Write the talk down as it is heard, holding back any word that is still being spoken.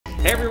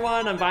Hey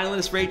everyone, I'm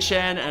violinist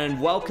Chen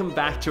and welcome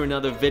back to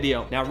another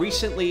video. Now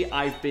recently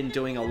I've been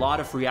doing a lot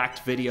of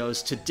react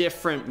videos to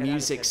different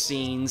music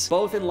scenes,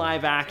 both in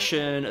live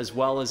action as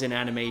well as in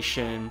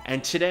animation.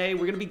 And today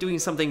we're gonna be doing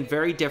something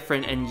very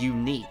different and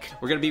unique.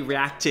 We're gonna be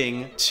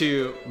reacting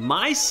to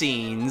my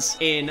scenes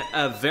in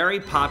a very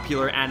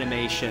popular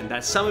animation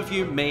that some of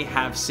you may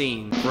have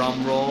seen.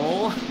 Drum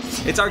roll.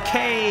 It's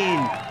Arcane.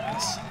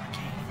 Yes.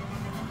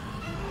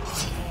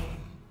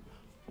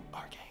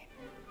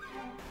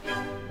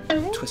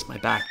 Twist my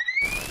back.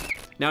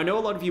 Now, I know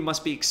a lot of you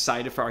must be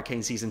excited for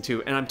Arcane Season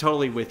 2, and I'm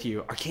totally with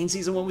you. Arcane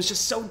Season 1 was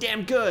just so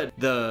damn good.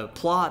 The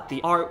plot,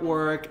 the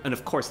artwork, and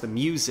of course the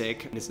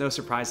music. And it's no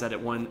surprise that it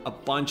won a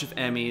bunch of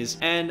Emmys,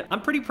 and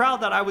I'm pretty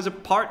proud that I was a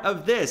part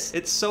of this.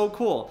 It's so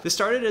cool. This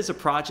started as a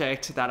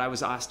project that I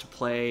was asked to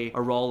play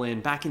a role in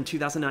back in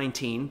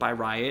 2019 by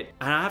Riot,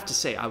 and I have to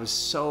say, I was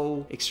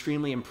so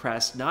extremely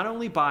impressed, not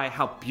only by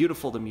how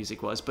beautiful the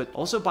music was, but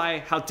also by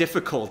how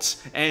difficult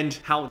and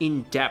how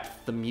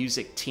in-depth the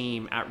music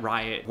team at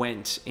Riot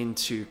went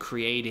into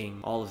creating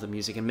all of the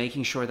music and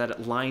making sure that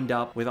it lined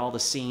up with all the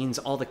scenes,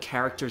 all the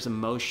characters'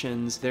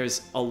 emotions.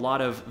 There's a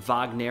lot of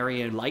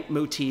Wagnerian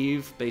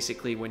leitmotif.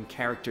 Basically, when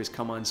characters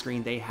come on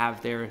screen, they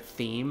have their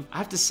theme. I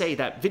have to say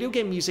that video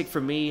game music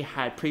for me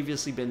had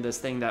previously been this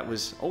thing that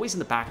was always in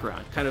the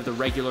background, kind of the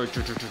regular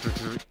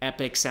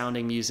epic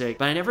sounding music,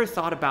 but I never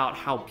thought about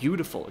how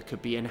beautiful it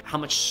could be and how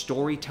much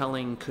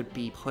storytelling could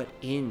be put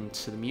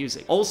into the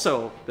music.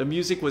 Also, the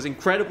music was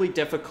incredibly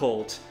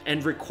difficult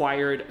and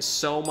required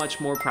so much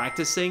more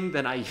practicing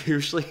than I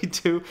usually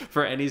do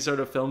for any sort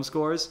of film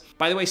scores.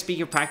 By the way,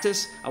 speaking of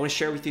practice, I want to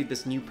share with you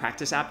this new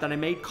practice app that I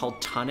made called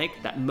Tonic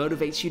that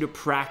motivates you to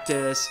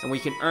practice, and where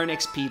you can earn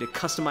XP to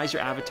customize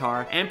your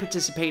avatar and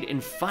participate in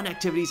fun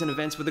activities and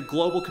events with a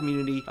global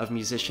community of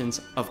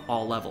musicians of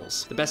all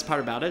levels. The best part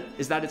about it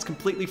is that it's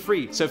completely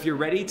free. So if you're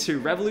ready to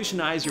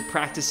revolutionize your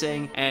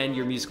practicing and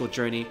your musical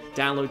journey,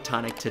 download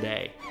Tonic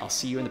today. I'll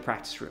see you in the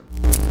practice room.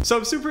 So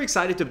I'm super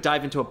excited to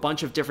dive into a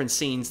bunch of different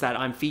scenes that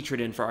I'm featured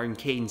in for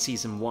Arcane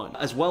Season 1,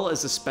 as well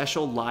as a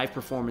special live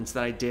performance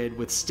that I did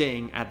with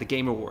Sting at the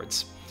Game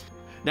Awards.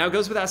 Now, it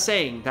goes without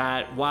saying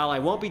that while I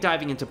won't be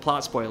diving into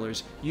plot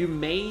spoilers, you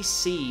may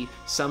see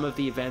some of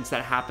the events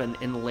that happen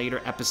in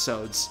later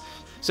episodes.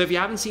 So if you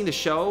haven't seen the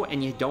show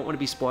and you don't want to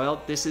be spoiled,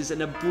 this is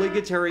an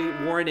obligatory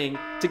warning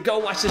to go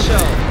watch the show.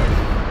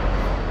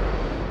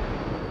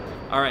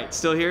 All right,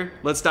 still here?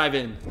 Let's dive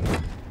in.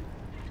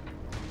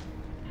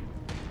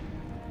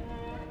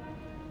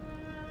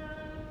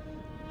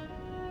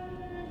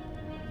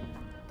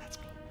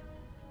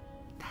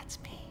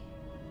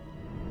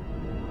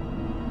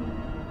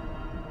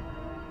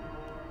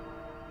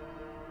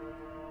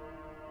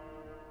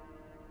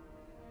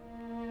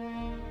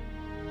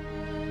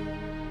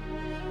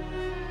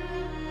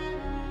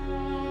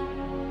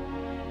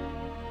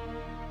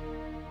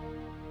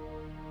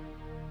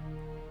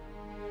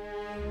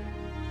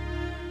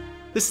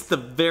 This is the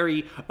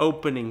very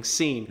opening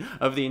scene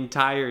of the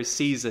entire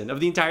season,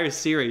 of the entire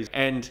series.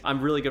 And I'm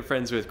really good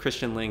friends with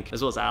Christian Link,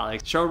 as well as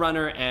Alex,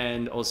 showrunner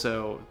and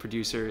also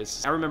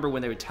producers. I remember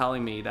when they were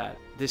telling me that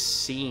this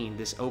scene,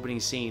 this opening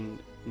scene,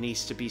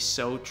 needs to be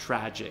so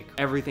tragic.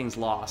 Everything's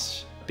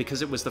lost.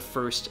 Because it was the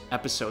first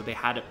episode, they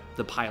had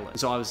the pilot.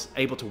 So I was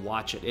able to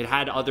watch it. It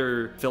had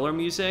other filler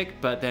music,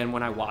 but then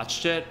when I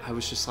watched it, I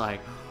was just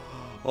like,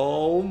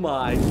 oh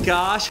my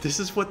gosh, this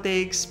is what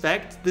they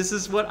expect? This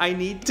is what I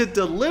need to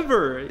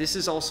deliver. This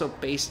is also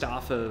based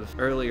off of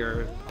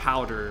earlier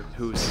Powder,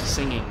 who's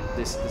singing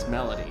this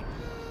melody.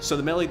 So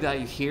the melody that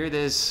you hear,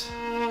 this...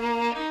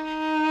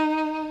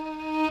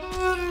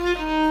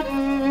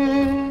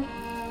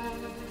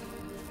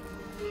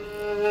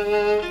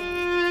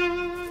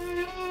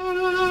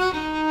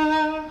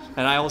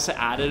 And I also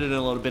added in a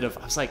little bit of,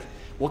 I was like,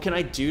 what can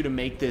I do to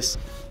make this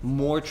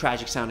more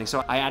tragic sounding?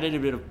 So I added a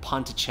bit of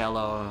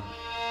ponticello.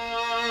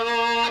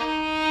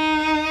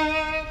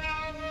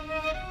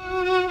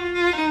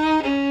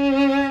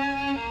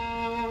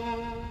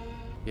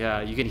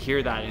 Yeah, you can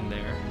hear that in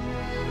there.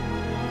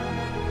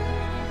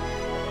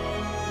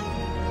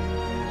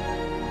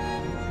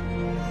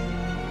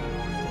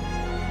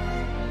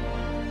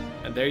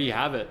 And there you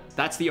have it.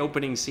 That's the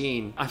opening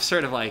scene. I've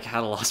sort of like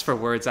had a loss for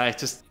words. I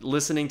just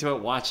listening to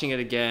it, watching it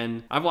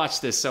again. I've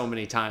watched this so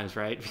many times,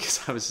 right?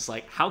 Because I was just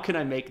like, how can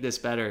I make this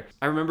better?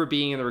 I remember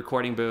being in the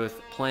recording booth,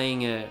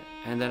 playing it,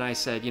 and then I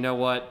said, you know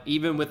what?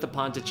 Even with the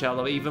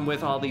ponticello, even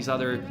with all these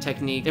other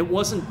techniques, it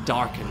wasn't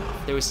dark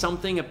enough. There was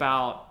something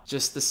about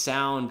just the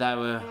sound that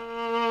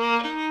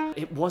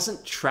it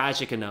wasn't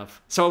tragic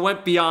enough. So I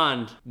went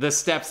beyond the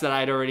steps that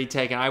I'd already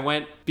taken. I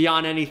went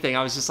beyond anything.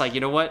 I was just like,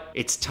 you know what?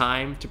 It's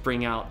time to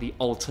bring out the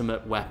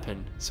ultimate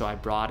weapon. So I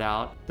brought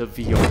out the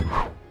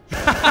viola.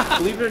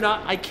 Believe it or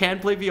not, I can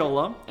play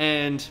viola,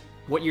 and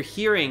what you're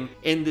hearing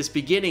in this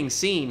beginning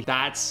scene,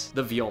 that's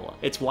the viola.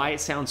 It's why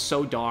it sounds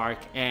so dark.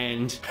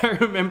 And I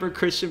remember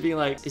Christian being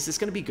like, is this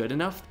gonna be good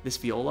enough, this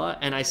viola?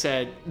 And I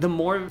said, the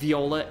more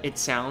viola it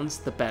sounds,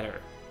 the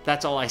better.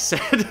 That's all I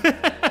said.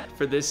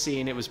 for this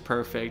scene, it was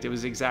perfect. It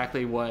was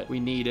exactly what we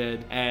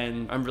needed,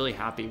 and I'm really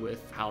happy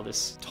with how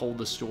this told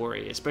the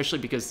story, especially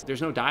because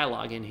there's no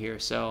dialogue in here.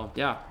 So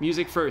yeah,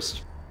 music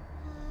first.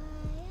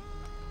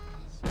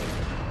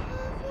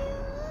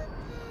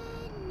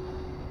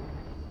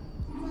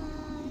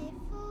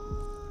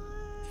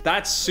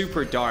 That's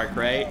super dark,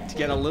 right? To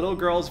get a little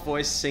girl's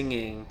voice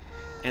singing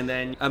and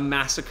then a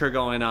massacre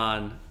going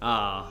on.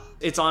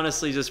 It's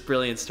honestly just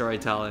brilliant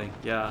storytelling.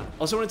 Yeah.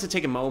 Also wanted to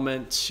take a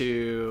moment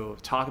to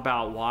talk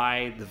about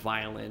why the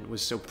violin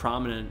was so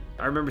prominent.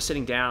 I remember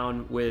sitting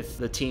down with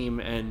the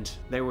team and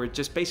they were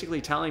just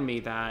basically telling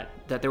me that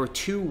there were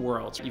two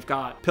worlds. You've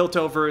got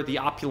Piltover, the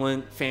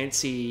opulent,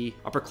 fancy,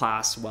 upper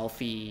class,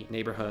 wealthy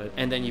neighborhood,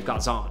 and then you've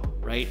got Zon,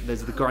 right?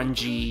 There's the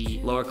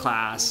grungy, lower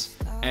class,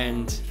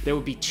 and there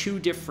would be two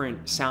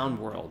different sound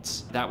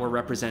worlds that were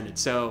represented.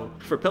 So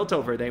for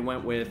Piltover, they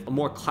went with a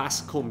more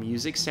classical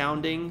music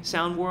sounding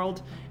sound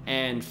world,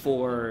 and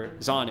for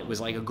Zon, it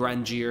was like a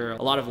grungier,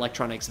 a lot of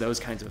electronics,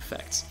 those kinds of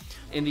effects.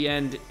 In the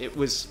end, it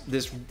was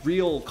this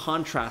real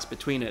contrast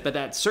between it, but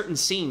at certain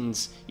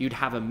scenes, you'd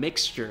have a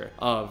mixture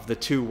of the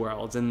two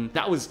worlds, and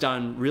that was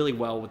done really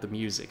well with the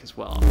music as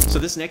well. So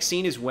this next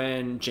scene is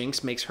when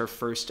Jinx makes her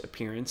first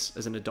appearance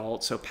as an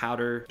adult. So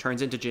Powder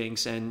turns into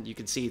Jinx, and you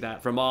can see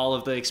that from all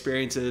of the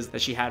experiences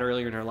that she had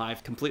earlier in her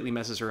life, completely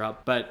messes her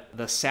up, but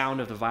the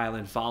sound of the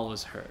violin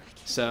follows her.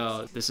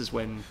 So this is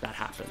when that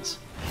happens.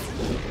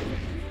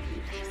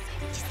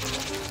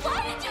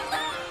 Why did you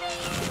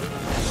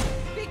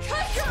love me?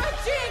 Because you're a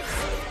jinx!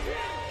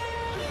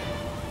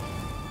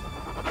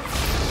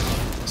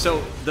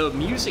 So the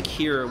music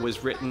here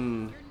was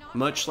written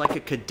much like a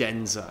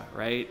cadenza,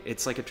 right?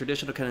 It's like a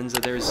traditional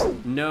cadenza. There's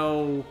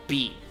no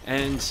beat.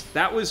 And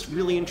that was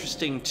really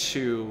interesting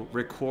to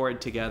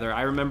record together.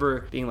 I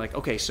remember being like,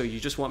 okay, so you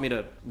just want me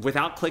to,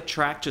 without click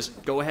track,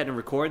 just go ahead and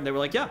record? And they were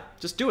like, yeah,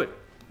 just do it.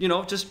 You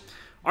know, just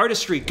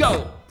artistry,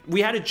 go!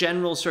 We had a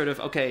general sort of,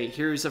 okay,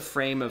 here's a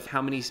frame of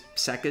how many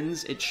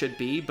seconds it should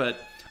be, but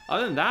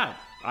other than that,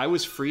 I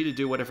was free to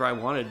do whatever I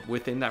wanted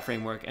within that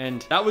framework,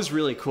 and that was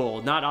really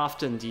cool. Not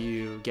often do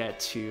you get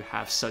to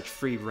have such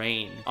free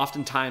reign.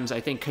 Oftentimes, I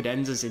think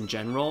cadenzas in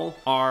general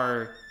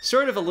are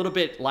sort of a little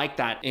bit like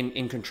that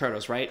in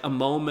concertos, right? A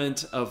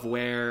moment of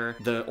where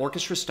the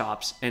orchestra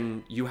stops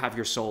and you have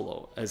your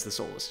solo as the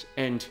soloist,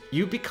 and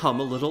you become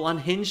a little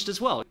unhinged as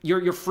well.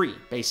 You're free,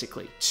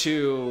 basically,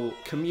 to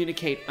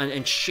communicate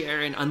and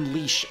share and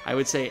unleash, I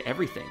would say,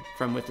 everything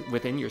from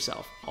within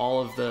yourself. All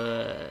of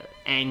the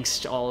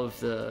angst, all of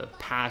the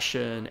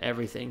passion,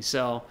 everything.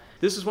 So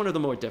this is one of the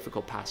more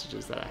difficult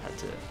passages that I had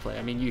to play.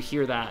 I mean, you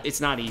hear that, it's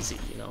not easy,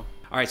 you know?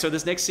 All right, so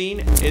this next scene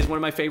is one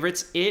of my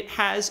favorites. It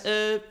has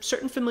a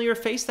certain familiar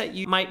face that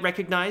you might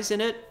recognize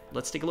in it.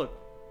 Let's take a look.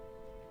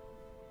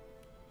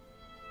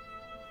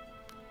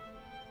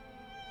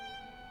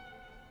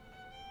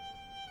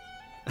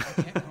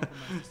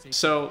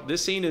 So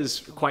this scene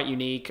is quite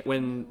unique.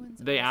 When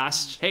they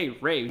asked, hey,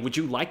 Ray, would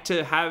you like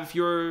to have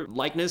your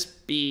likeness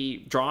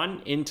be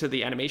drawn into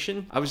the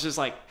animation? I was just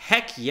like,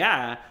 heck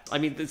yeah. I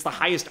mean, it's the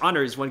highest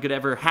honors one could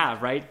ever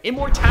have, right?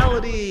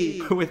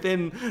 Immortality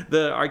within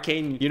the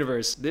Arcane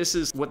universe. This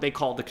is what they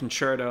call the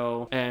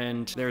concerto,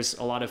 and there's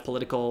a lot of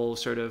political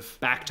sort of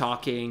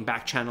back-talking,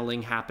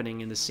 back-channeling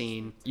happening in the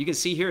scene. You can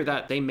see here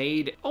that they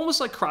made almost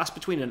like cross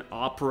between an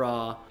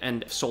opera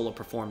and solo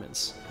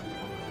performance.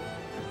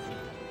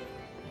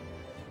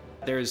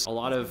 There's a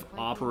lot of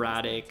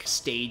operatic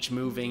stage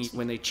moving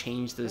when they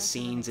change the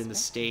scenes in the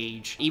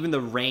stage. Even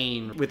the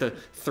rain with the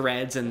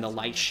threads and the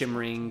light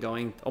shimmering,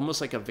 going almost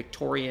like a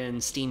Victorian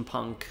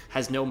steampunk,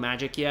 has no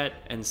magic yet,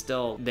 and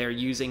still they're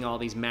using all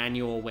these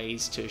manual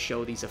ways to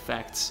show these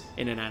effects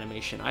in an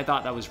animation. I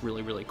thought that was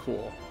really, really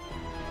cool.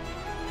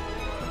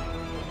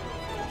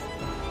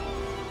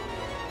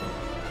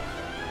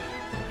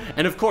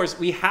 And of course,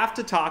 we have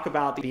to talk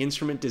about the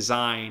instrument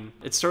design.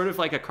 It's sort of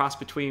like a cross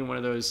between one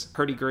of those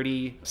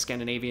hurdy-gurdy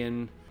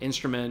Scandinavian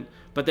instrument,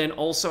 but then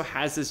also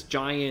has this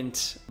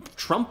giant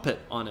trumpet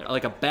on it,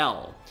 like a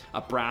bell,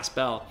 a brass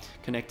bell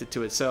connected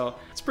to it. So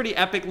it's pretty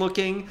epic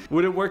looking.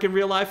 Would it work in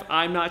real life?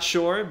 I'm not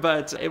sure,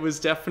 but it was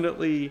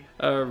definitely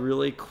a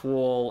really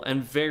cool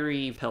and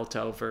very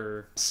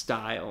Piltover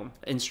style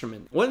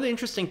instrument. One of the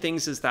interesting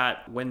things is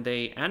that when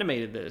they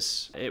animated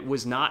this, it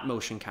was not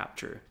motion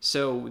capture.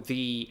 So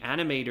the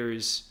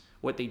animators,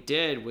 what they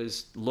did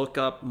was look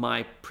up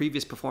my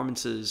previous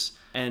performances,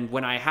 and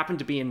when I happened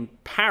to be in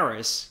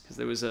Paris, because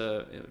there was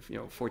a,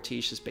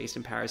 Fortiche is based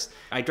in Paris,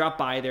 I dropped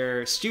by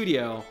their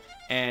studio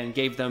and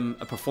gave them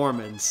a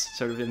performance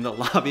sort of in the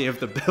lobby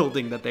of the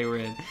building that they were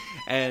in.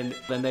 And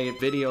then they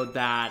videoed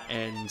that,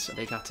 and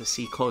they got to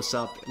see close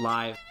up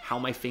live how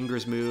my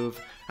fingers move,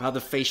 how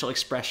the facial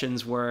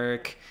expressions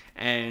work.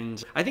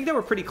 And I think they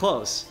were pretty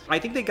close. I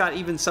think they got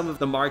even some of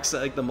the marks,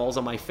 like the moles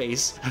on my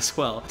face as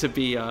well, to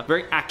be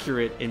very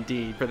accurate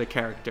indeed for the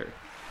character.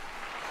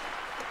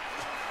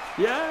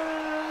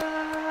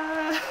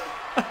 Yeah!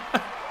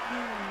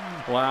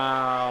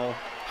 Wow.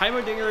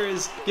 Heimerdinger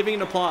is giving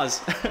an applause.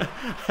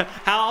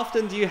 How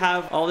often do you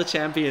have all the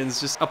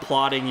champions just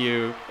applauding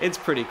you? It's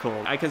pretty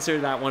cool. I consider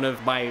that one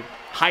of my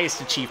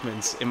highest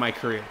achievements in my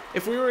career.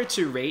 If we were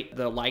to rate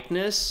the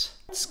likeness,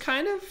 it's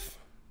kind of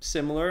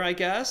similar, I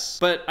guess.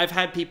 But I've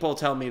had people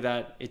tell me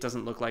that it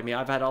doesn't look like me.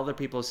 I've had other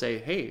people say,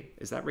 hey,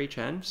 is that Ray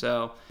Chen?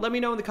 So let me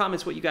know in the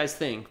comments what you guys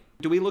think.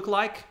 Do we look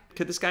alike?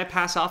 Could this guy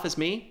pass off as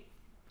me?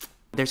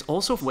 There's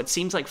also what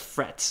seems like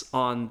frets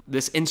on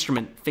this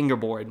instrument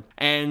fingerboard,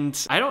 and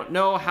I don't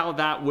know how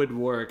that would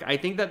work. I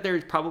think that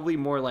there's probably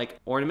more like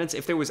ornaments.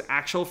 If there was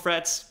actual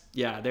frets,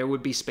 yeah, there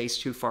would be spaced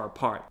too far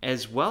apart,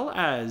 as well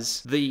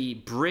as the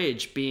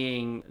bridge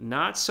being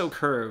not so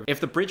curved.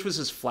 If the bridge was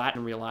just flat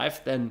in real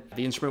life, then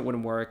the instrument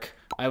wouldn't work.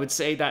 I would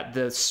say that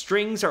the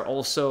strings are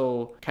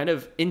also kind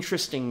of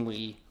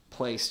interestingly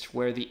placed,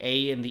 where the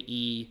A and the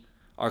E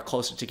are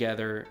closer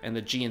together, and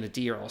the G and the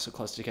D are also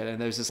closer together,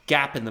 and there's this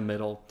gap in the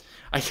middle.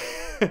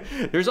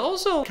 There's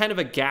also kind of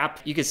a gap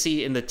you can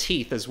see in the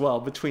teeth as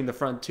well, between the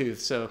front tooth,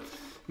 so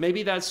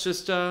maybe that's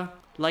just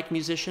like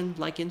musician,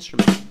 like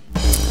instrument.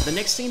 The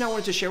next scene I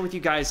wanted to share with you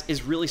guys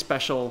is really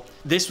special.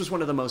 This was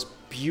one of the most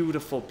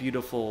beautiful,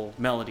 beautiful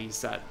melodies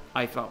that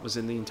I thought was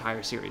in the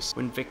entire series.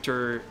 When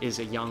Victor is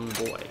a young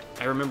boy.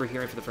 I remember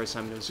hearing it for the first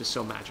time, and it was just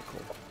so magical.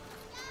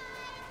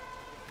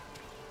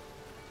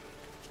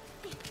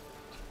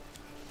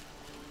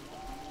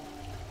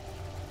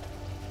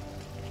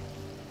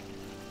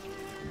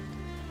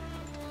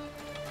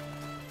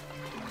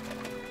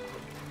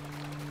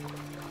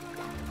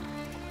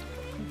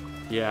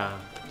 Yeah,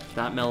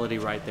 that melody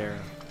right there.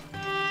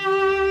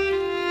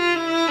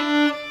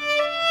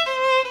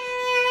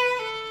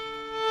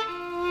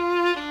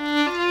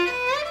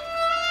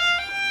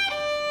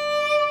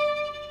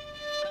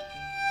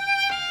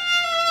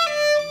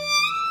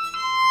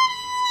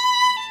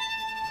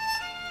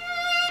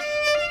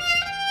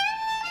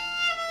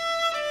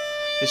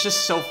 It's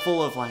just so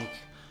full of like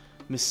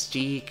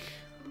mystique,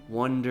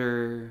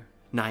 wonder,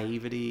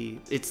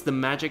 naivety. It's the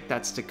magic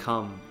that's to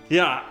come.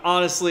 Yeah,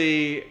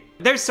 honestly,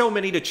 there's so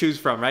many to choose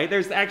from, right?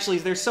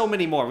 There's so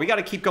many more. We got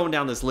to keep going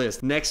down this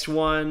list. Next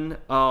one,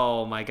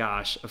 oh my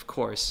gosh, of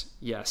course,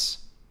 yes.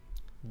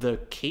 The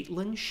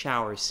Caitlyn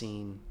shower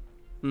scene.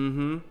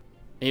 You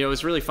know,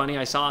 it's really funny.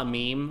 I saw a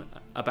meme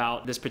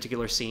about this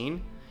particular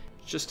scene.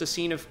 It's just a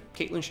scene of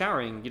Caitlyn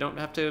showering. You don't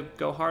have to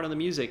go hard on the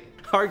music.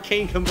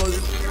 Arcane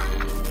composer.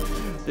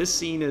 This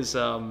scene is,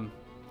 it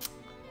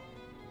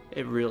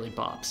really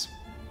bops.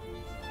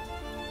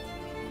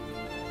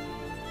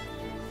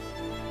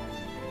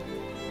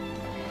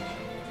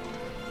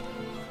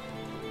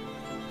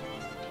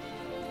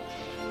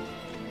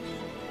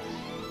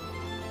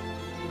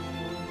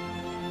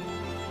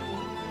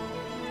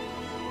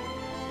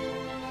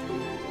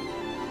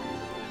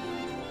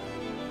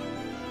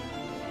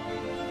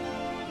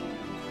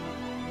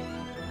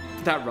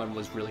 That run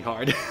was really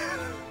hard.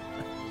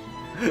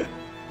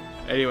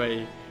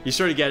 Anyway, you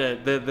sort of get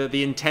it,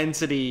 the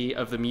intensity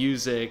of the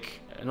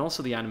music and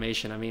also the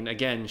animation. I mean,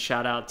 again,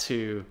 shout out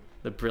to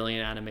the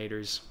brilliant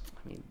animators.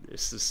 I mean,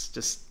 this is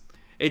just,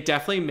 it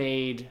definitely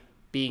made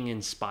being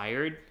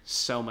inspired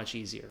so much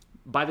easier.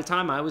 By the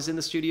time I was in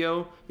the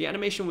studio, the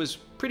animation was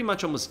pretty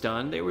much almost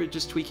done. They were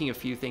just tweaking a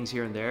few things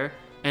here and there,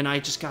 and I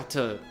just got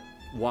to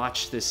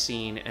watch this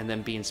scene and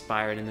then be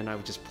inspired, and then I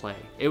would just play.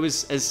 It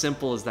was as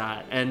simple as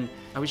that, and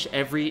I wish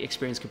every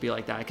experience could be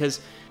like that, because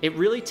it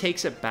really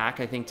takes it back,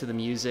 I think, to the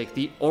music.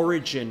 The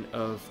origin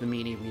of the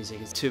meaning of music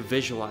is to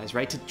visualize,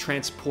 right? To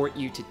transport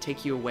you, to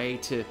take you away,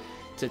 to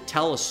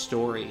tell a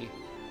story.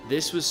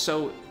 This was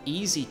so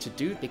easy to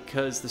do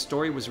because the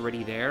story was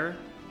already there,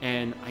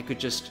 and I could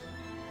just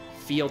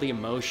feel the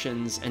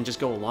emotions and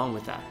just go along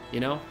with that, you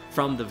know,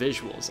 from the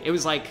visuals. It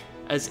was like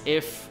as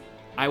if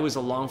I was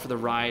along for the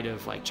ride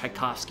of like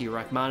Tchaikovsky or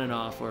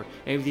Rachmaninoff or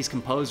any of these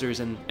composers,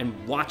 and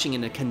watching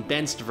in a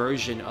condensed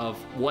version of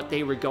what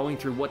they were going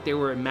through, what they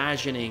were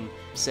imagining,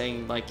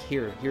 saying like,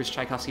 here's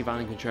Tchaikovsky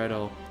Violin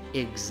Concerto,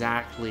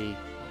 exactly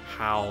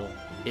how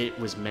it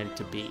was meant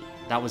to be.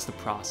 That was the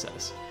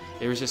process.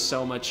 There was just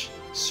so much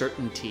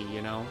certainty,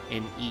 you know,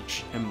 in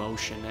each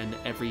emotion and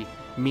every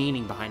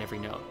meaning behind every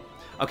note.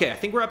 Okay, I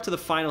think we're up to the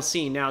final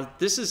scene. Now,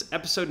 this is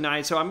episode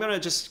 9, so I'm gonna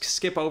just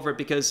skip over it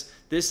because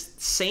this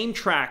same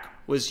track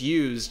was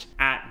used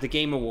at the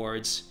Game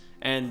Awards,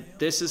 and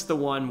this is the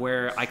one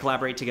where I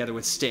collaborate together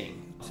with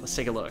Sting. Let's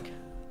take a look.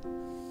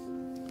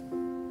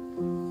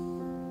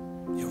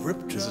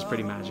 This is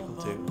pretty magical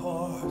too.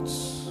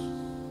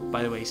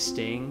 By the way,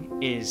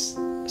 Sting is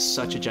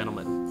such a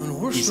gentleman.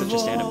 He's such a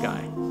stand-up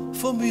guy.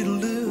 For me to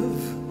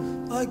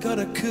live, I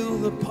gotta kill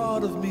the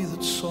part of me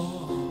that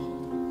saw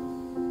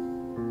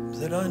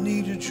that I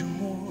needed you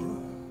more.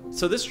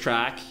 So this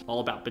track,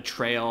 all about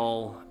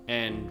betrayal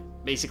and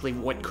basically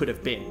what could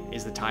have been,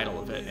 is the title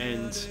of it.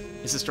 And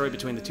it's a story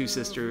between the two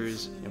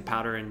sisters, you know,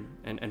 Powder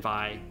and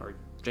Vi, or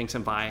Jinx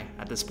and Vi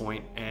at this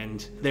point,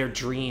 and their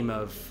dream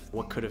of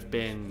what could have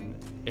been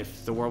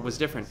if the world was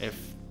different,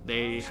 if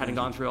they hadn't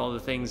gone through all the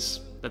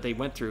things that they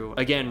went through.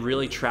 Again,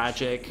 really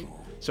tragic,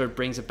 sort of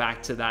brings it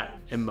back to that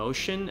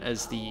emotion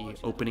as the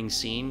opening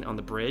scene on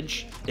the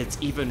bridge. It's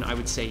even, I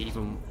would say,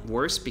 even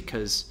worse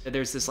because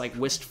there's this like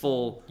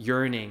wistful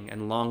yearning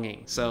and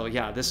longing. So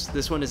yeah,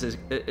 this one is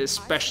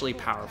especially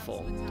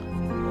powerful.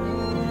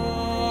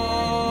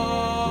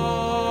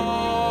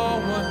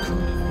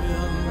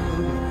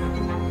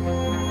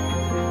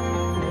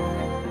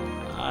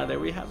 There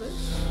we have it.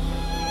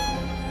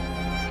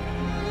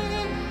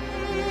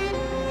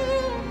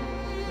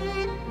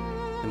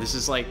 And this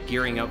is like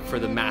gearing up for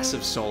the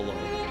massive solo.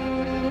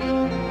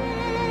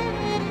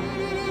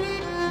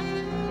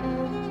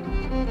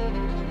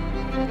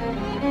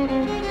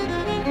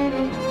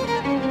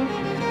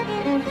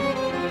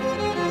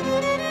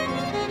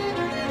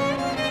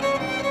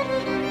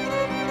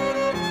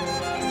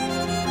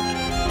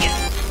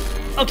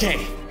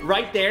 Okay,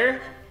 right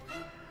there,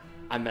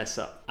 I mess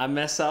up.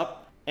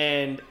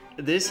 And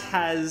this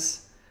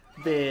has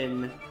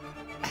been,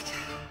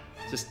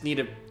 just need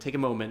to take a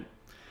moment.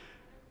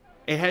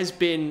 It has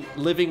been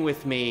living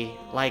with me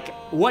like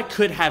what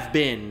could have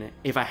been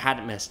if I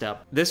hadn't messed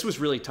up. This was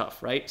really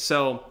tough, right?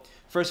 So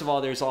first of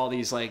all, there's all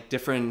these like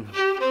different,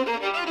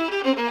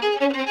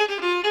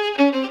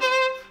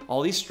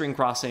 all these string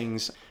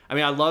crossings. I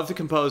mean, I love the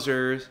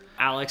composer,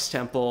 Alex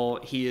Temple.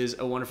 He is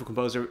a wonderful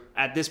composer.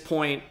 At this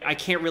point, I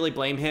can't really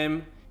blame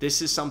him.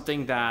 This is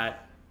something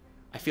that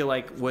I feel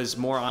like was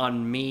more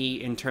on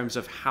me in terms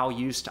of how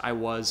used I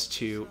was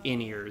to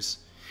in-ears.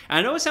 And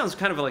I know it sounds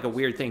kind of like a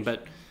weird thing,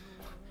 but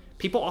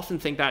people often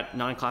think that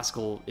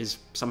non-classical is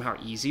somehow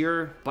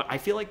easier, but I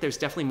feel like there's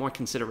definitely more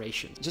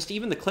consideration. Just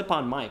even the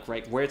clip-on mic,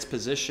 right, where it's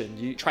positioned,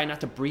 you try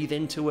not to breathe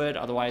into it,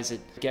 otherwise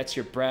it gets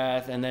your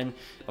breath. And then,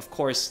 of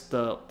course,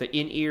 the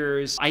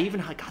in-ears, I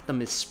even got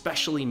them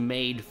especially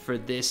made for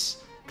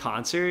this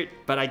concert,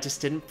 but I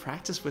just didn't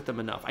practice with them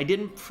enough. I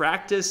didn't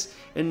practice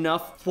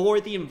enough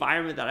for the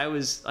environment that I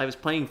was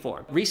playing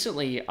for.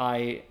 Recently,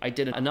 I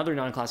did another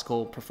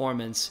non-classical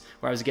performance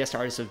where I was a guest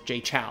artist of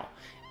Jay Chow,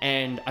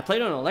 and I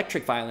played on an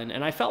electric violin,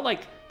 and I felt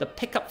like the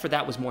pickup for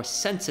that was more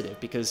sensitive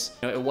because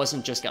it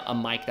wasn't just a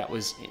mic that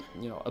was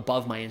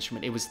above my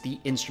instrument, it was the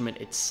instrument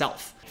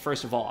itself.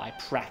 First of all, I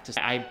practiced.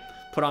 I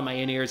put on my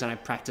in-ears and I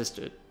practiced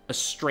a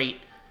straight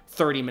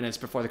 30 minutes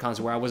before the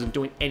concert where I wasn't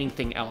doing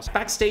anything else.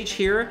 Backstage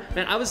here,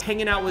 man, I was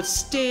hanging out with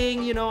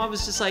Sting, I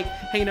was just like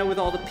hanging out with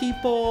all the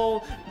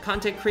people,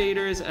 content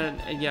creators,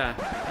 and yeah,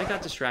 I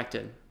got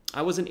distracted.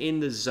 I wasn't in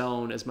the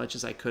zone as much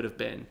as I could have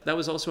been. That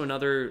was also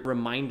another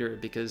reminder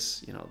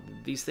because,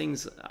 these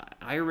things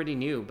I already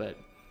knew, but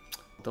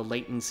the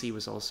latency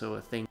was also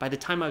a thing. By the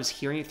time I was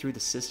hearing it through the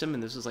system,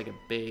 and this was like a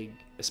big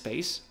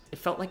space, it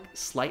felt like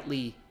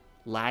slightly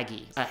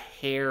laggy, a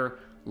hair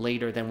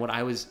later than what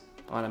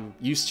I'm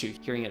used to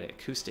hearing it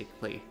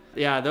acoustically.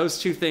 Yeah, those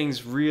two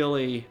things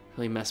really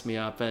messed me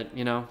up, but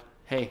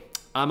hey,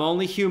 I'm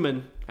only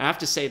human. I have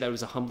to say that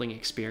was a humbling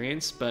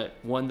experience, but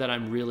one that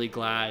I'm really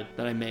glad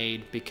that I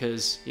made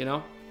because,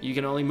 you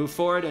can only move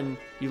forward and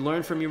you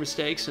learn from your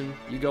mistakes and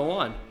you go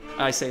on.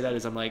 I say that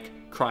as I'm like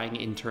crying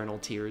internal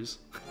tears.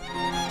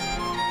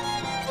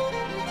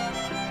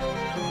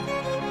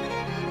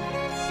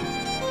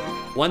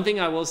 One thing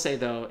I will say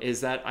though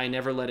is that I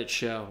never let it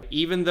show.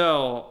 Even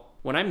though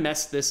when I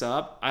messed this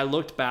up, I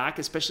looked back,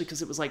 especially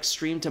because it was like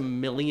streamed to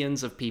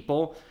millions of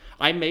people,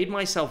 I made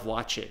myself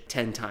watch it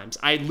 10 times.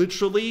 I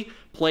literally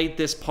played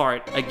this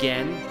part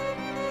again,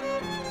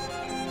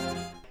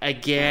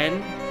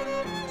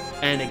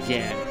 and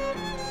again.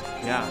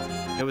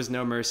 Yeah, it was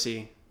no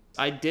mercy.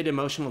 I did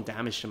emotional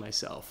damage to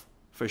myself,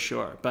 for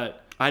sure,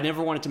 but I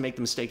never wanted to make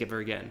the mistake ever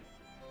again.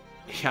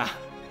 Yeah,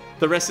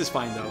 the rest is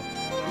fine though.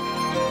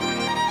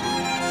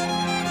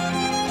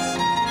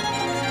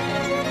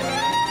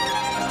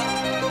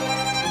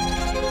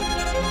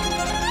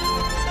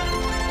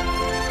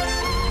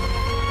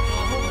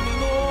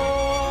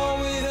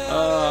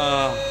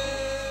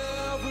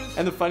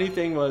 And the funny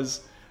thing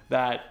was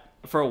that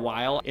for a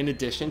while, in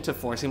addition to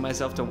forcing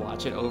myself to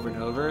watch it over and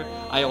over,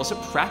 I also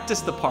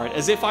practiced the part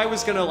as if I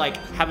was gonna like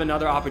have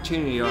another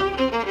opportunity or...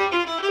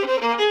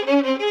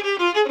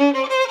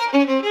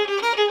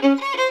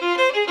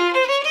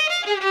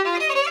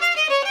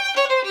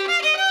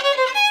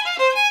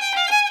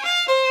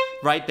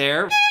 Right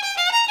there,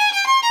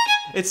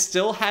 it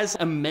still has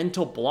a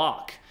mental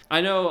block.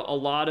 I know a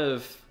lot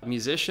of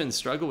musicians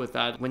struggle with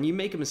that. When you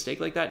make a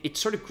mistake like that, it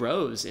sort of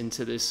grows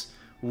into this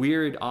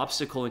weird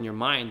obstacle in your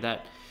mind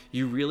that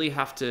you really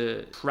have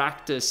to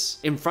practice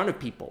in front of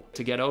people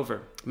to get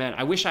over. Man,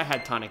 I wish I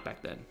had tonic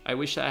back then. I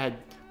wish I had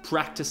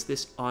practiced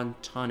this on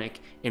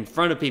tonic in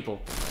front of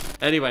people.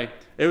 Anyway,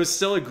 it was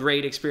still a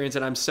great experience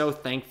and I'm so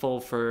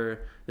thankful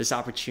for this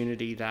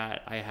opportunity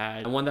that I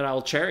had, and one that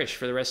I'll cherish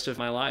for the rest of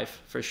my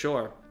life, for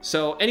sure.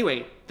 So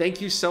anyway, thank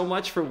you so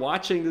much for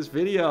watching this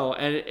video,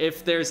 and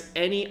if there's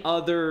any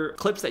other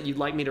clips that you'd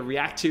like me to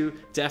react to,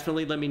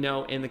 definitely let me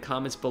know in the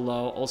comments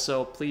below.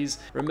 Also, please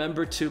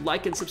remember to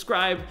like and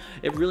subscribe.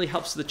 It really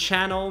helps the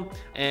channel,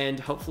 and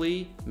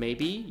hopefully,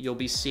 maybe you'll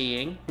be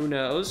seeing, who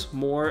knows,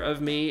 more of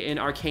me in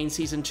Arcane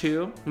Season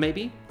 2,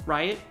 maybe,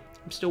 Riot.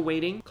 I'm still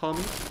waiting, call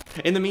me.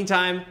 In the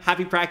meantime,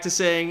 happy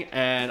practicing,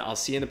 and I'll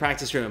see you in the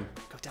practice room.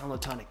 Go download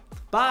Tonic.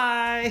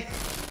 Bye!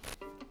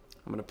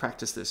 I'm gonna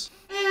practice this.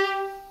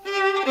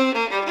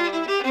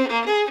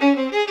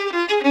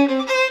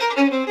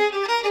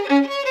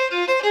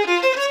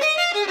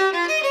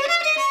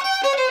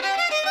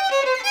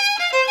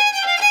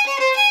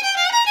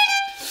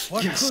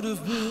 What Yes. could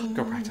have been?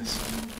 Go practice.